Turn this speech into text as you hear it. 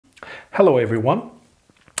Hello everyone.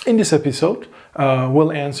 In this episode,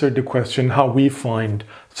 we'll answer the question how we find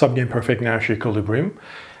subgame perfect Nash equilibrium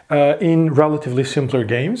in relatively simpler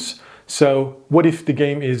games. So what if the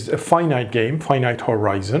game is a finite game, finite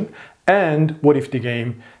horizon, and what if the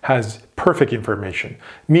game has perfect information,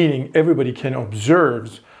 meaning everybody can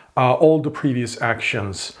observe all the previous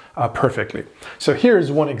actions perfectly. So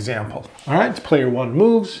here's one example. All right, player one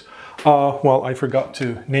moves. Well, I forgot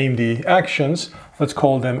to name the actions. Let's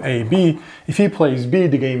call them A, B. If he plays B,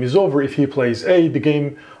 the game is over. If he plays A, the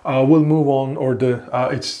game will move on, or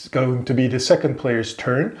it's going to be the second player's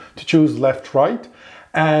turn to choose left, right.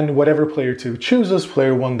 And whatever player two chooses,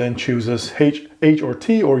 player one then chooses H or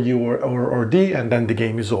T or U or D, and then the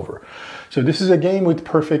game is over. So this is a game with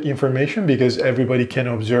perfect information because everybody can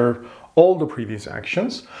observe all the previous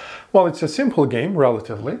actions. Well, it's a simple game,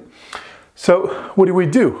 relatively. So what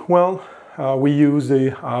do? Well, we use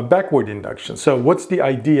the backward induction. So what's the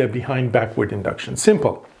idea behind backward induction?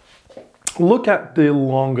 Simple. Look at the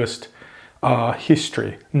longest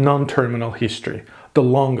history, non-terminal history, the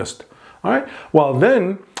longest. All right. Well,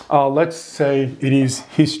 then let's say it is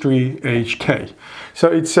history HK.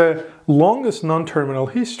 So it's a longest non-terminal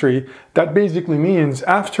history. That basically means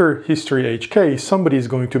after history HK, somebody is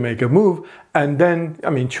going to make a move and then,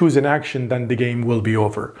 choose an action, then the game will be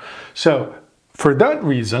over. So for that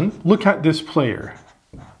reason, look at this player,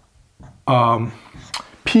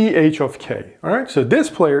 PH of K. All right. So this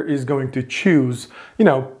player is going to choose,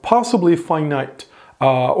 possibly finite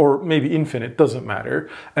or maybe infinite, doesn't matter,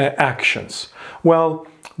 actions. Well,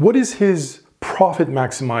 what is his profit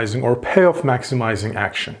maximizing or payoff maximizing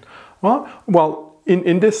action? Well,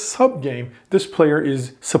 in this subgame, this player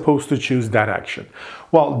is supposed to choose that action.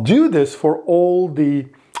 Well, do this for all the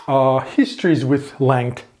histories with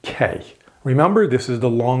length K. Remember, this is the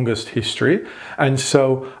longest history. And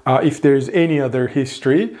so if there's any other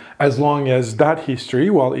history, as long as that history,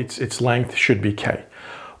 well, its length should be K.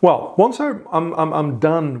 Well, once I'm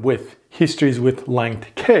done with histories with length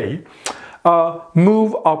K,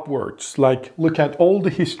 move upwards, like look at all the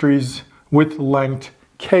histories with length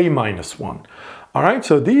K minus 1. All right,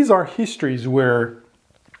 so these are histories where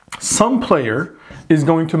some player is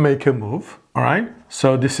going to make a move. All right,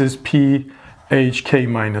 so this is PHK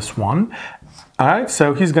minus 1. All right,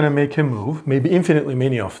 so he's going to make a move, maybe infinitely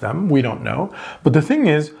many of them, we don't know. But the thing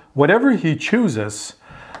is, whatever he chooses,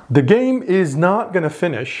 the game is not going to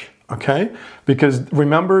finish, okay? Because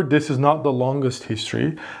remember, this is not the longest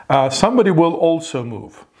history. Somebody will also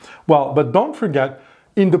move. Well, but don't forget,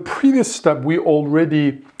 in the previous step, we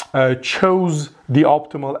already chose the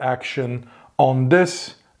optimal action on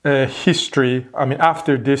this history,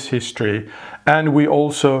 after this history. And we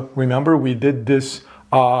also, remember, we did this,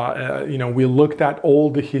 we looked at all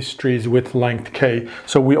the histories with length K.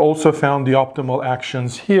 So we also found the optimal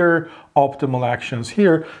actions here, optimal actions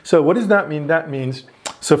here. So what does that mean? That means,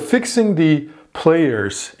 so fixing the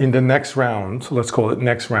players in the next round, let's call it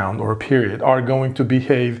next round or period, are going to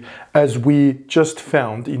behave as we just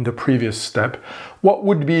found in the previous step. What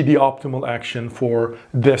would be the optimal action for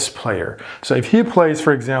this player? So if he plays,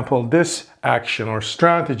 for example, this action or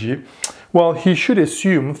strategy, well, he should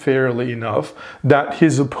assume fairly enough that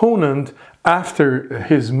his opponent, after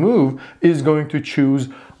his move, is going to choose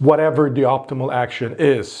whatever the optimal action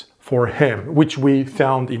is for him, which we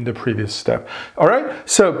found in the previous step. All right,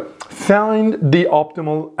 so find the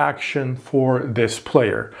optimal action for this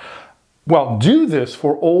player. Well, do this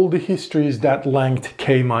for all the histories that length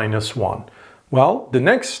K minus 1. Well, the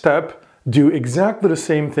next step, do exactly the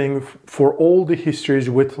same thing for all the histories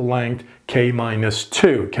with length K minus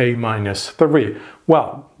 2, K minus 3.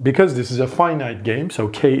 Well, because this is a finite game, so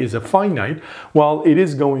K is a finite, well, it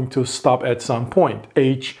is going to stop at some point,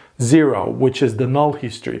 H0, which is the null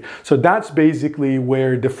history. So that's basically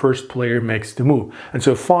where the first player makes the move. And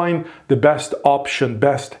so find the best option,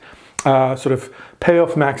 best sort of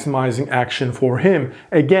payoff maximizing action for him.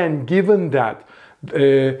 Again, given that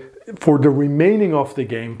for the remaining of the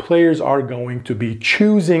game, players are going to be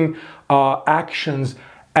choosing actions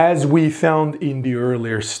as we found in the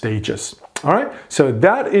earlier stages. All right, so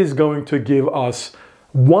that is going to give us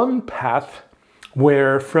one path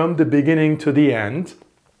where from the beginning to the end,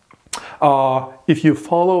 if you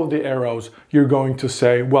follow the arrows, you're going to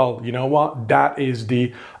say, well, you know what, that is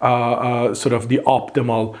the sort of the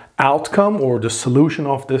optimal outcome or the solution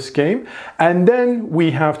of this game. And then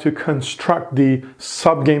we have to construct the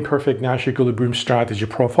subgame perfect Nash equilibrium strategy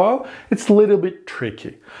profile. It's a little bit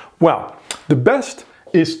tricky. Well, the best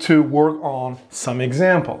is to work on some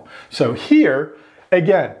example. So here,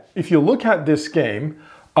 again, if you look at this game,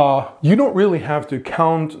 you don't really have to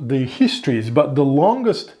count the histories, but the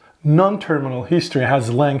longest non-terminal history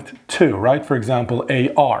has length 2. 2, right? For example,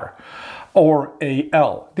 AR or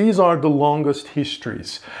AL. These are the longest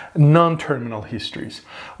histories, non-terminal histories.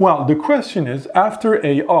 Well, the question is, after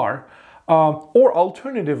AR, or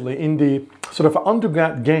alternatively, in the sort of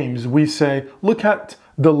undergrad games, we say, look at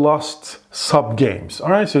the lost sub-games. All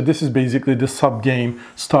right, so this is basically the sub-game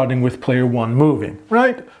starting with player 1 moving,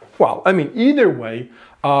 right? Well, I mean, either way,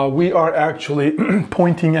 we are actually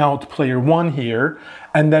pointing out player 1 here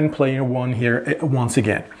and then player 1 here once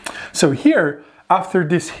again. So here, after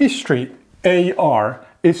this history, AR,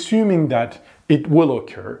 assuming that it will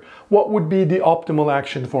occur, what would be the optimal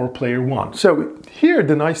action for player 1? So here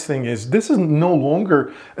the nice thing is this is no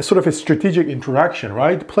longer a sort of a strategic interaction,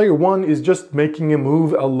 right? Player 1 is just making a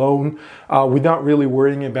move alone without really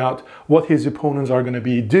worrying about what his opponents are going to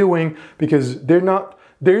be doing, because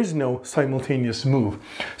there is no simultaneous move.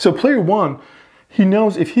 So player 1, he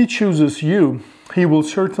knows if he chooses U, he will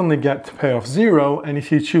certainly get payoff 0, and if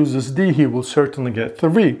he chooses D, he will certainly get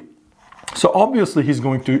 3. So obviously he's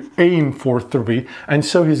going to aim for 3, and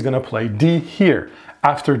so he's going to play D here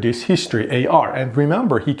after this history AR. And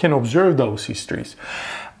remember, he can observe those histories.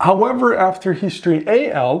 However, after history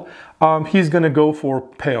AL, he's going to go for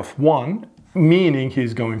payoff 1, meaning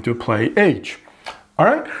he's going to play H. All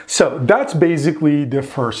right, so that's basically the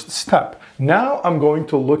first step. Now I'm going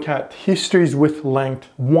to look at histories with length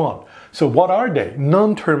 1. So what are they?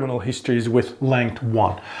 Non-terminal histories with length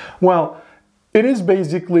 1. Well, it is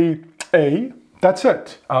basically A, that's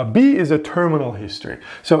it. B is a terminal history.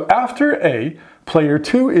 So after A, player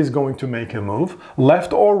 2 is going to make a move,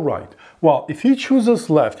 left or right. Well, if he chooses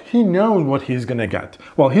left, he knows what he's going to get.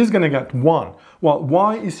 Well, he's going to get 1. Well,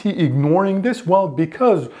 why is he ignoring this? Well,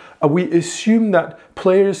 because we assume that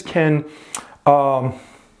players can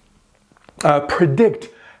predict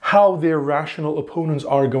how their rational opponents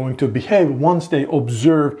are going to behave once they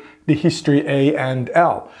observe the history A and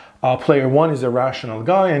L. Player 1 is a rational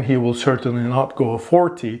guy and he will certainly not go for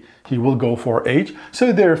T, he will go for H.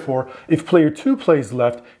 So therefore, if player 2 plays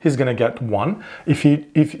left, he's going to get 1.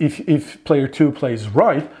 If player 2 plays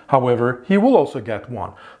right, however, he will also get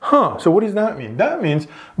 1. So what does that mean? That means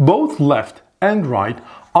both left and right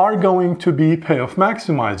are going to be payoff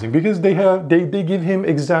maximizing because they give him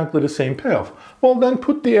exactly the same payoff. Well, then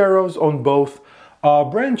put the arrows on both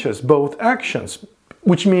branches, both actions,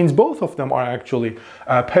 which means both of them are actually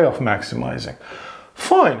payoff maximizing.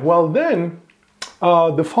 Fine, well then,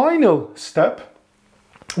 the final step,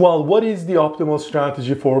 well, what is the optimal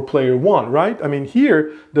strategy for player 1, right? I mean,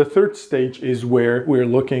 here, the third stage is where we're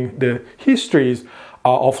looking the histories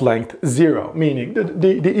of length 0, meaning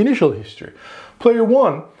the initial history. Player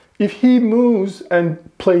 1, if he moves and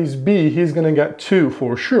plays B, he's gonna get 2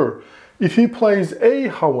 for sure. If he plays A,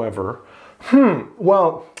 however,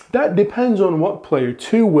 well, that depends on what player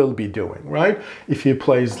 2 will be doing, right? If he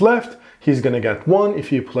plays left, he's going to get 1. If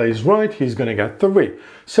he plays right, he's going to get 3.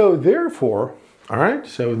 So therefore, all right,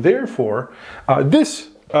 so therefore, this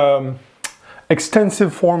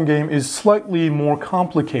extensive form game is slightly more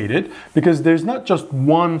complicated because there's not just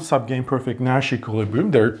one subgame perfect Nash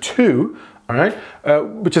equilibrium, there are 2. All right,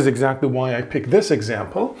 which is exactly why I picked this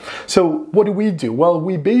example. So what do? Well,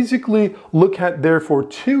 we basically look at therefore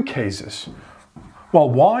 2 cases. Well,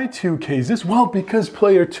 why 2 cases? Well, because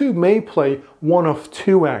player 2 may play one of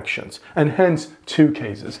 2 actions, and hence 2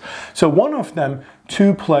 cases. So one of them,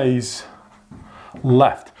 2 plays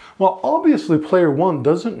left. Well, obviously player 1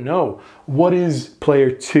 doesn't know what is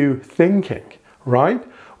player 2 thinking, right?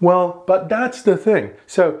 Well, but that's the thing.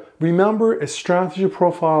 So remember, a strategy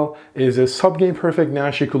profile is a subgame perfect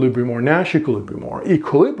Nash equilibrium or Nash equilibrium, or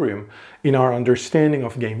equilibrium in our understanding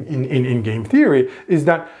of game in game theory is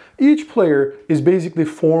that each player is basically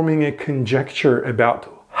forming a conjecture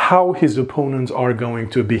about how his opponents are going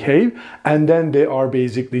to behave, and then they are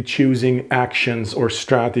basically choosing actions or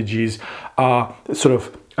strategies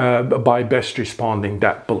by best responding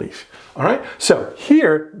that belief. All right, so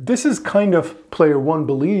here, this is kind of player 1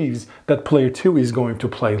 believes that player 2 is going to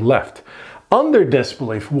play left. Under this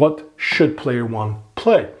belief, what should player 1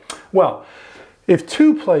 play? Well, if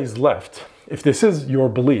 2 plays left, if this is your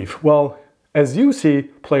belief, well, as you see,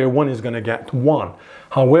 player 1 is going to get 1.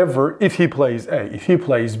 However, if he plays A, if he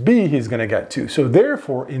plays B, he's going to get 2. So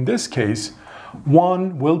therefore, in this case,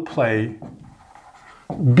 1 will play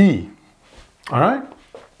B. All right?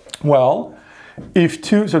 Well, if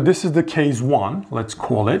 2, so this is the case 1, let's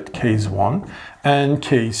call it case 1, and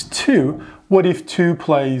case 2, what if 2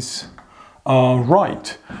 plays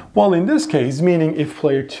right? Well, in this case, meaning if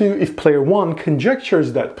player 1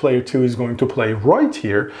 conjectures that player 2 is going to play right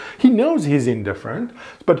here, he knows he's indifferent,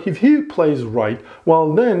 but if he plays right,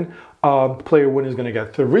 well then player 1 is going to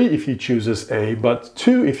get 3 if he chooses A, but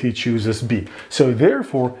 2 if he chooses B. So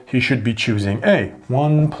therefore, he should be choosing A.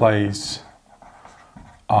 1 plays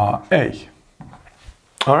A.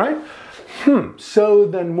 All right? So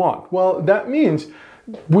then what? Well, that means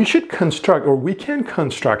we should construct, or we can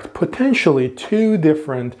construct potentially 2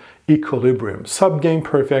 different equilibriums. Subgame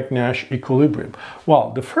perfect Nash equilibrium.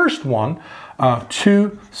 Well, the first one,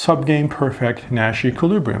 2 subgame perfect Nash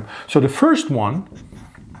equilibrium. So the first one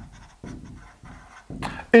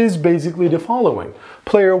is basically the following.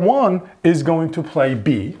 Player 1 is going to play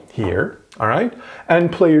B here, all right?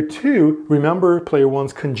 And player 2, remember player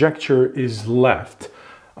 1's conjecture is left,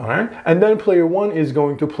 all right? And then player 1 is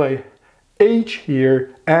going to play H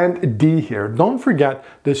here and D here. Don't forget,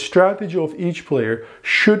 the strategy of each player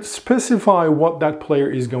should specify what that player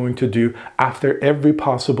is going to do after every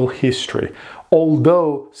possible history,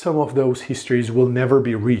 although some of those histories will never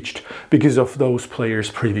be reached because of those players'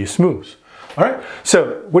 previous moves. All right,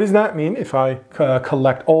 so what does that mean? If I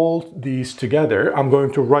collect all these together, I'm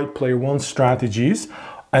going to write player 1's strategies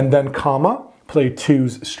and then comma, player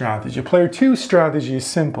 2's strategy. Player 2's strategy is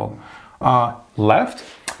simple. Left.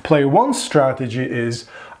 Player 1's strategy is,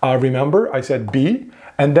 remember I said B,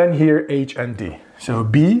 and then here H and D. So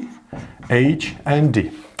B, H, and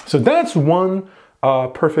D. So that's one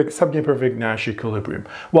perfect, subgame perfect Nash equilibrium.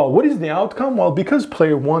 Well, what is the outcome? Well, because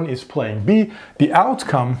player 1 is playing B, the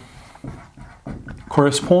outcome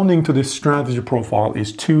corresponding to this strategy profile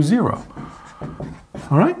is 2-0.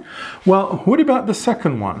 All right? Well, what about the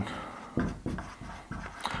second one?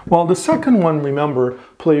 Well, the second one, remember,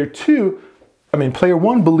 player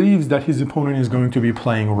 1 believes that his opponent is going to be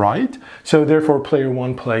playing right. So therefore, player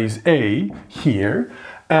 1 plays A here,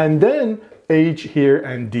 and then H here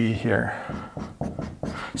and D here.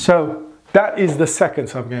 So that is the second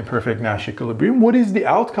subgame perfect Nash equilibrium. What is the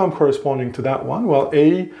outcome corresponding to that one? Well,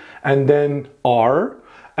 A and then R,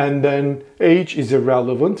 and then H is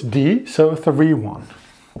irrelevant, D, so 3-1.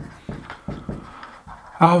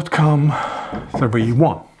 Outcome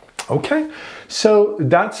 3-1. Okay, so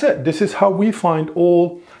that's it. This is how we find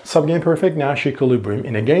all subgame perfect Nash equilibrium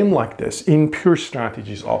in a game like this, in pure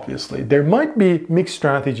strategies, obviously. There might be mixed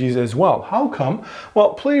strategies as well. How come?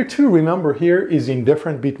 Well, player 2, remember, here is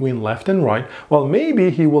indifferent between left and right. Well, maybe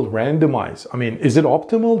he will randomize. I mean, is it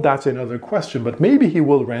optimal? That's another question, but maybe he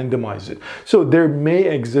will randomize it. So there may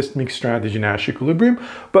exist mixed strategy Nash equilibrium,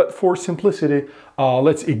 but for simplicity,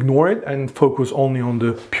 let's ignore it and focus only on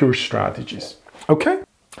the pure strategies. Okay?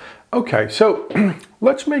 Okay, so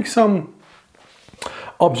let's make some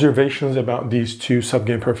observations about these 2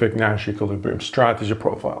 subgame perfect Nash equilibrium strategy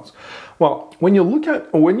profiles. Well, when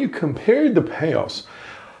you compare the payoffs,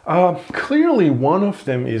 clearly one of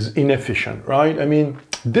them is inefficient, right? I mean,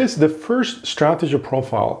 the first strategy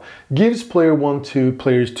profile gives player 1 2,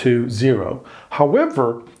 players 2 0.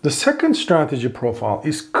 However, the second strategy profile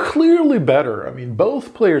is clearly better. I mean,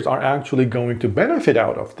 both players are actually going to benefit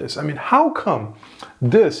out of this. I mean, how come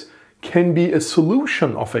this can be a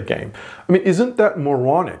solution of a game? I mean, isn't that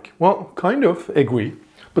moronic? Well, kind of agree.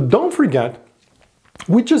 But don't forget,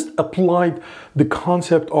 we just applied the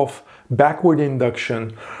concept of backward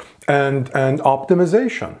induction and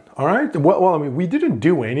optimization, all right? Well, I mean, we didn't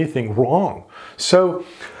do anything wrong. So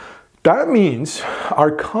that means our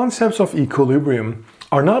concepts of equilibrium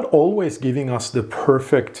are not always giving us the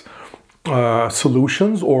perfect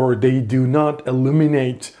solutions, or they do not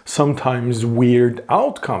eliminate sometimes weird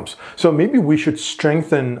outcomes. So maybe we should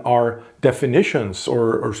strengthen our definitions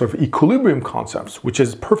or sort of equilibrium concepts, which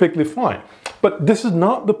is perfectly fine. But this is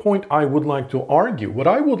not the point I would like to argue. What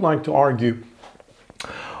I would like to argue,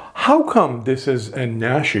 how come this is a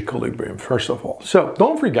Nash equilibrium, first of all? So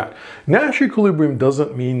don't forget, Nash equilibrium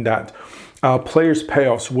doesn't mean that players'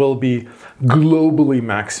 payoffs will be globally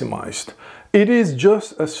maximized. It is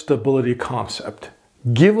just a stability concept.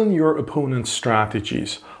 Given your opponent's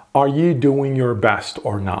strategies, are you doing your best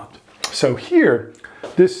or not? So here,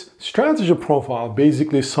 this strategy profile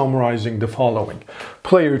basically summarizing the following.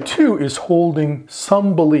 Player 2 is holding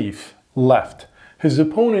some belief left. His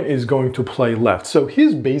opponent is going to play left. So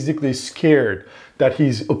he's basically scared that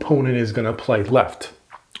his opponent is going to play left.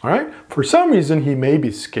 All right? For some reason, he may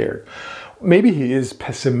be scared. Maybe he is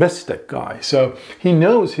pessimistic guy. So he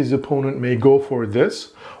knows his opponent may go for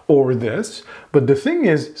this or this. But the thing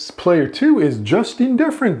is, player 2 is just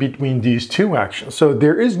indifferent between these 2 actions. So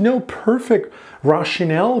there is no perfect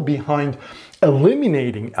rationale behind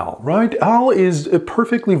eliminating L, right? L is a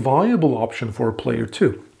perfectly viable option for player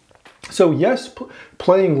 2. So yes,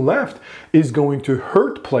 playing left is going to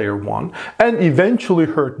hurt player 1 and eventually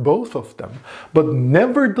hurt both of them. But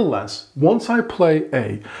nevertheless, once I play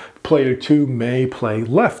A, player 2 may play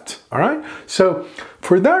left, all right? So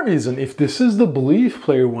for that reason, if this is the belief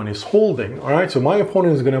player 1 is holding, all right, so my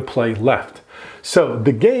opponent is going to play left. So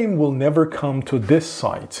the game will never come to this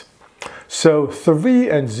side. So 3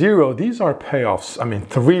 and 0, these are payoffs. I mean,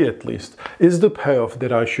 3 at least is the payoff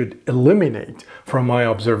that I should eliminate from my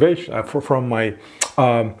observation, from my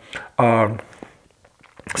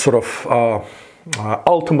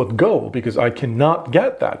ultimate goal, because I cannot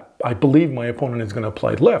get that. I believe my opponent is going to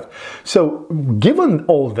play left. So given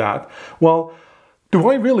all that, well, do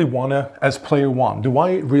I really want to, as player 1, do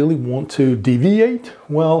I really want to deviate?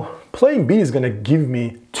 Well, playing B is going to give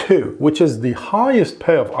me 2, which is the highest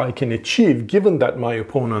payoff I can achieve given that my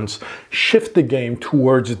opponents shift the game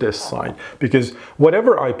towards this side. Because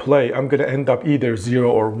whatever I play, I'm going to end up either 0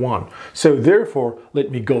 or 1. So therefore,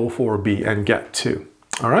 let me go for B and get 2.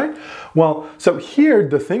 All right? Well, so here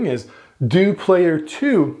the thing is, do player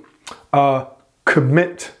 2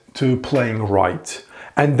 commit to playing right?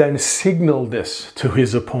 And then signal this to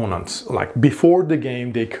his opponents. Like before the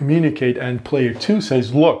game, they communicate and player 2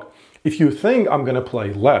 says, look, if you think I'm going to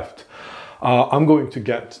play left, I'm going to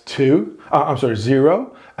get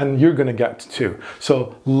 0, and you're going to get 2.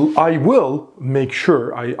 So I will make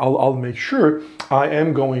sure, I'll make sure I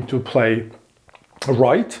am going to play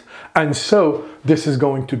right, and so this is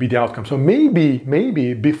going to be the outcome. So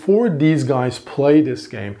maybe before these guys play this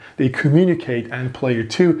game, they communicate and player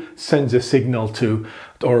 2 sends a signal to,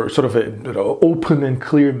 or sort of an open and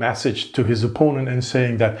clear message to his opponent and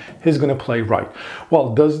saying that he's going to play right.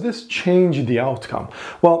 Well, does this change the outcome?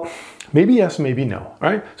 Well, maybe yes, maybe no,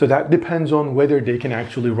 right? So that depends on whether they can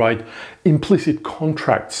actually write implicit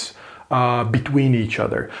contracts between each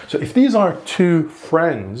other. So if these are two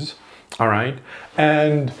friends, all right,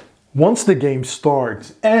 and once the game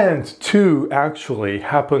starts and 2 actually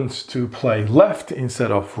happens to play left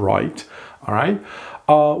instead of right, all right,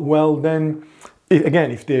 well then,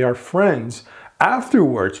 again, if they are friends,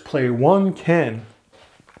 afterwards player 1 can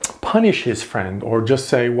punish his friend or just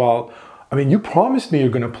say, well, I mean, you promised me you're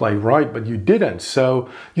going to play right, but you didn't. So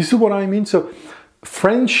you see what I mean? So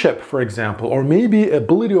friendship, for example, or maybe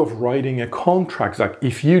ability of writing a contract, like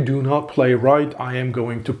if you do not play right, I am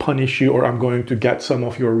going to punish you, or I'm going to get some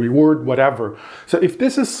of your reward, whatever. So if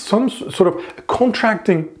this is some sort of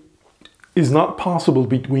contracting is not possible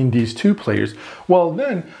between these two players, well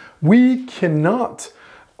then we cannot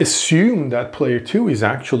assume that player 2 is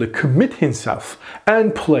actually commit himself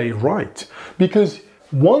and play right, because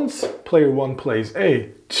once player 1 plays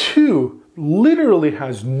A, 2 literally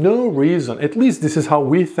has no reason, at least this is how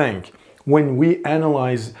we think when we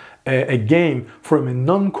analyze a game from a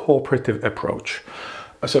non-cooperative approach.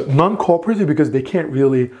 So non-cooperative because they can't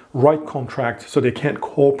really write contracts, so they can't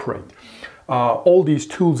cooperate. All these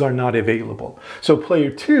tools are not available. So player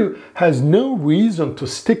 2 has no reason to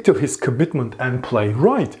stick to his commitment and play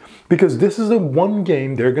right, because this is the one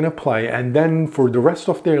game they're going to play, and then for the rest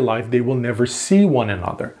of their life they will never see one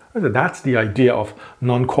another. That's the idea of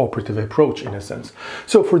non-cooperative approach in a sense.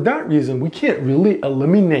 So for that reason, we can't really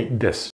eliminate this